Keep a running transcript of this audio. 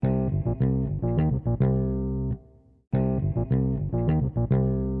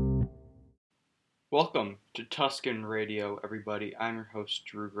Welcome to Tuscan Radio, everybody. I'm your host,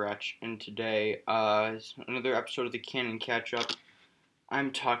 Drew Gretsch, and today is another episode of the Canon Catch Up.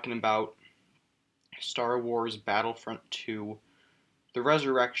 I'm talking about Star Wars Battlefront 2, the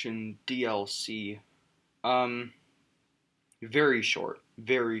Resurrection DLC. Um, Very short,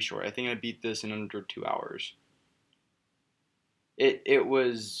 very short. I think I beat this in under 2 hours. It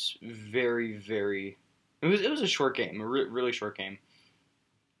was very. It was a short game, a really short game,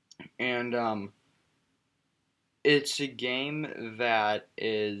 and it's a game that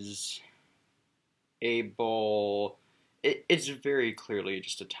is able. It's very clearly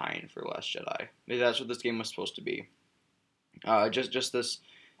just a tie-in for Last Jedi. That's what this game was supposed to be. Just this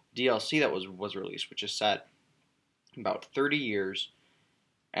DLC that was released, which is set about 30 years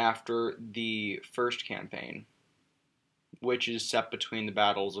after the first campaign, which is set between the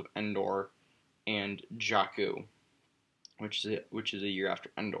battles of Endor and Jakku, which is a year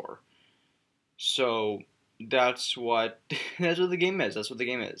after Endor. So that's what that's what the game is. That's what the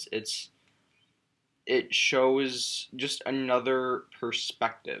game is. It shows just another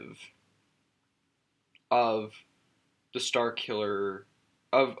perspective of the Star Killer,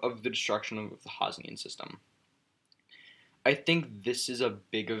 of the destruction of the Hosnian system. I think this is a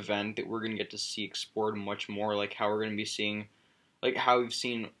big event that we're going to get to see explored much more, like how we're going to be seeing, like how we've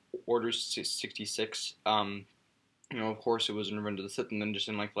seen Order 66. Of course, it was in Revenge of the Sith, and then just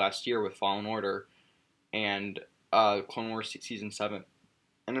in like last year with Fallen Order and Clone Wars Season 7.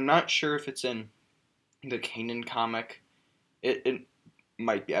 And I'm not sure if it's in the Kanan comic. It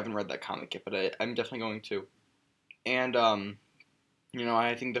might be. I haven't read that comic yet, but I'm definitely going to. And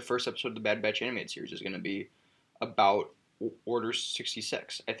I think the first episode of the Bad Batch animated series is going to be about Order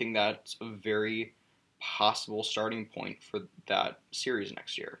 66. I think that's a very possible starting point for that series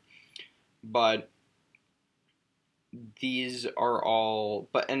next year. But these are all.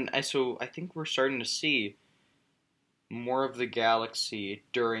 So I think we're starting to see more of the galaxy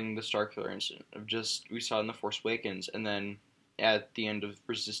during the Starkiller incident. We saw it in The Force Awakens, and then at the end of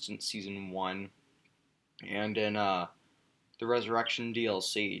Resistance Season 1, and in the Resurrection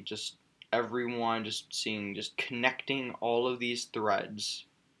DLC, just everyone just connecting all of these threads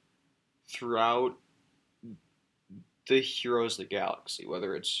throughout the heroes of the galaxy,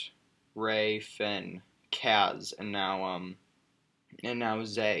 whether it's Rey, Finn, Kaz, and now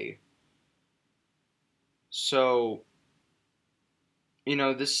Zay. So,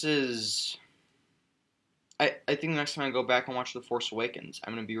 this is. I think the next time I go back and watch The Force Awakens,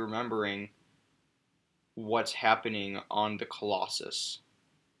 I'm going to be remembering what's happening on the Colossus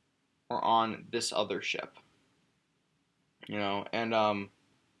or on this other ship. And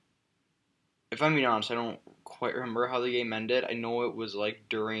if I'm being honest, I don't quite remember how the game ended. I know it was like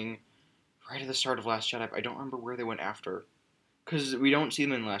right at the start of Last Jedi, but I don't remember where they went after. Because we don't see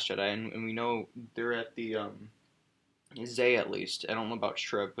them in Last Jedi, and we know they're at the Zay at least. I don't know about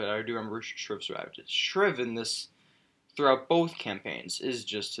Shriv, but I do remember Shriv survived it. Shriv in this throughout both campaigns is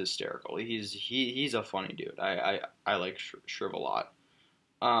just hysterical. He's a funny dude. I like Shriv a lot.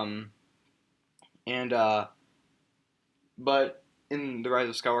 And but in the Rise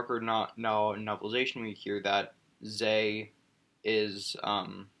of Skywalker novelization, we hear that Zay is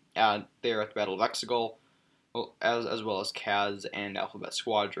there at the Battle of Exegol, as well as Kaz and Alphabet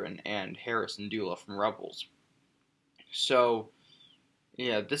Squadron and Harris and Dula from Rebels. So,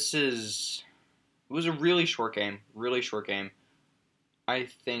 yeah, it was a really short game, I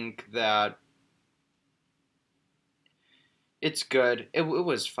think that it's good. It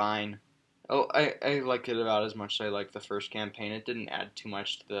was fine. Oh, I like it about as much as I like the first campaign. It didn't add too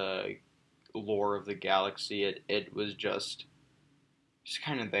much to the lore of the galaxy. It was just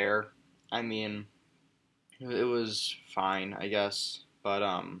kind of there. I mean, it was fine, I guess.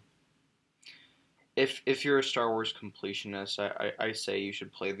 But if you're a Star Wars completionist, I say you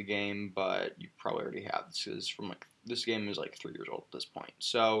should play the game, but you probably already have. This game is like 3 years old at this point.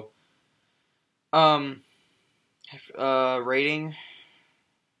 So, um, rating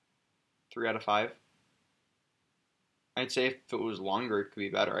 3 out of 5. I'd say if it was longer, it could be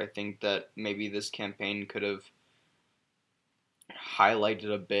better. I think that maybe this campaign could have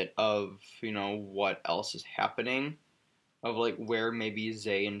highlighted a bit of what else is happening, of like where maybe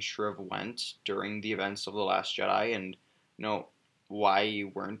Zay and Shriv went during the events of The Last Jedi, and why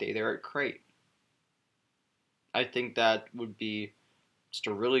weren't they there at Crate. I think that would be just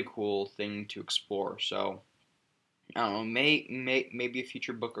a really cool thing to explore. So I don't know, maybe a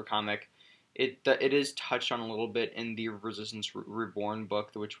future book or comic. It is touched on a little bit in the Resistance Reborn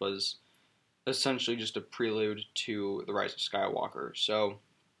book, which was essentially just a prelude to the Rise of Skywalker. So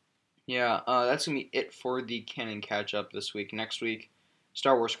yeah, that's gonna be it for the canon catch up this week. Next week,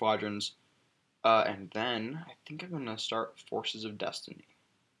 Star Wars Squadrons. And then I think I'm gonna start Forces of Destiny.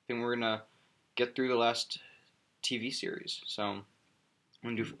 I think we're gonna get through the last TV series. So I'm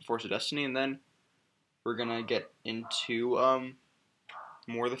gonna do Force of Destiny, and then we're gonna get into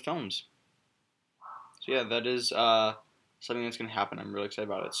more of the films. So yeah, that is something that's gonna happen. I'm really excited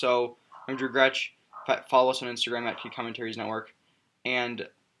about it. So I'm Drew Gretsch. Follow us on Instagram at Kid Commentaries Network, and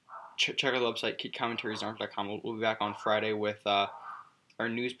check out the website kidcommentariesnetwork.com. We'll be back on Friday with our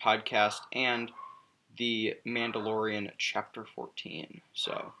news podcast and the Mandalorian Chapter 14.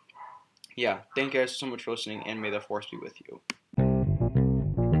 So yeah, thank you guys so much for listening, and may the Force be with you.